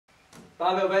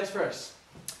Barbell bench press.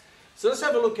 So let's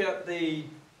have a look at the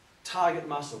target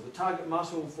muscle. The target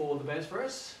muscle for the bench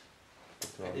press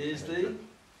is the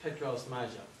pectoralis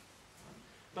major.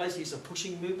 Basically it's a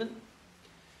pushing movement.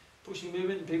 Pushing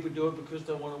movement, and people do it because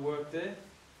they want to work their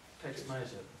pecs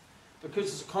major. Because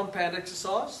it's a compound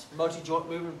exercise, multi-joint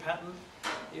movement pattern,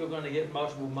 you're going to get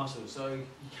multiple muscles. So you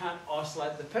can't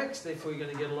isolate the pecs, therefore you're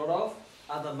going to get a lot of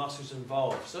other muscles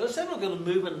involved. So let's have a look at the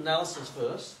movement analysis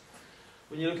first.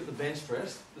 When you look at the bench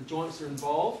press, the joints that are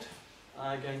involved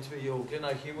are going to be your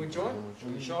glenohumeral joint,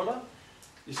 your shoulder,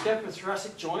 your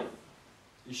scapulothoracic joint.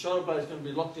 Your shoulder blade is going to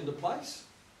be locked into place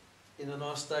in a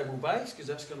nice stable base, because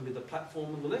that's going to be the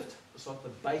platform of the lift. It's like the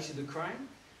base of the crane.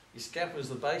 Your scapula is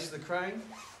the base of the crane,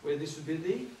 where this would be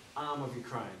the arm of your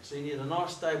crane. So you need a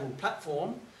nice stable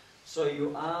platform so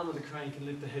your arm of the crane can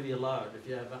lift a heavier load. If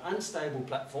you have an unstable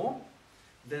platform,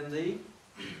 then the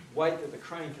weight that the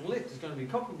crane can lift is going to be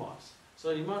compromised.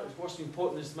 So what's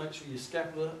important is to make sure your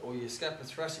scapula or your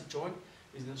scapulothoracic joint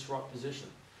is in its right position.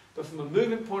 But from a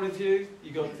movement point of view,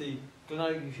 you've got the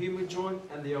glenohumeral joint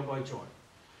and the elbow joint.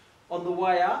 On the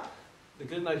way up, the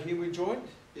glenohumeral joint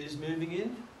is moving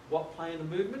in what plane of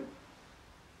movement?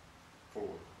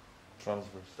 Forward.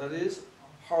 Transverse. That is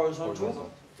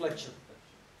horizontal flexion.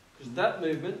 Because that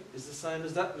movement is the same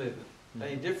as that movement. The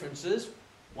only difference is,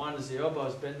 one is the elbow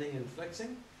is bending and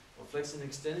flexing, or flexing and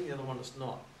extending, the other one is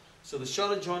not. So the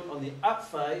shoulder joint on the up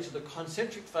phase, or the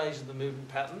concentric phase of the movement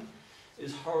pattern,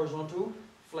 is horizontal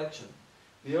flexion.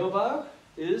 The elbow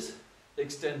is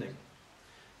extending.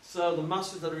 So the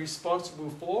muscles that are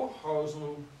responsible for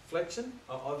horizontal flexion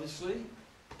are obviously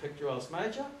pectoralis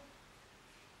major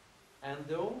and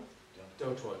the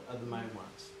deltoid are the main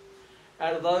ones.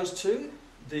 Out of those two,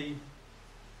 the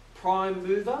prime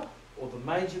mover or the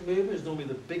major mover is normally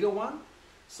the bigger one,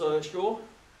 so it's your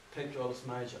pectoralis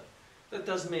major. That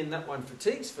doesn't mean that one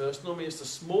fatigues first. Normally it's the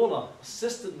smaller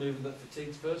assisted mover that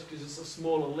fatigues first, because it's a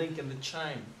smaller link in the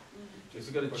chain. If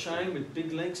you've got a chain with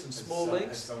big links and small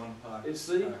links, it's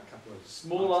the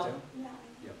smaller link.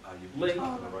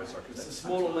 It's the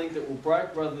smaller link that will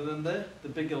break rather than the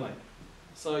bigger link.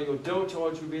 So your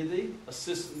deltoids will be the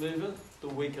assistant mover, the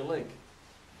weaker link.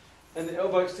 And the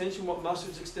elbow extension, what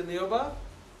muscles extend the elbow?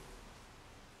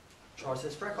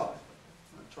 Triceps brachii.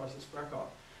 Triceps brachii.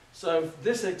 So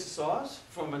this exercise,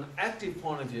 from an active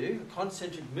point of view, a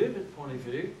concentric movement point of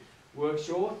view, works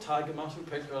your target muscle,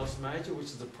 pectoralis major, which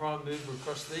is the prime mover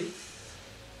across the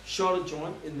shoulder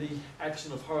joint in the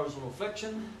action of horizontal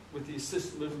flexion, with the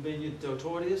assistant mover being your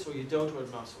deltoideus or your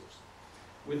deltoid muscles.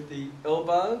 With the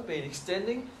elbow being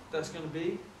extending, that's going to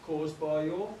be caused by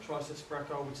your triceps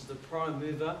brachii, which is the prime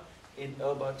mover in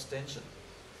elbow extension.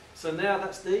 So now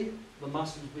that's the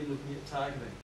muscles we're looking at targeting.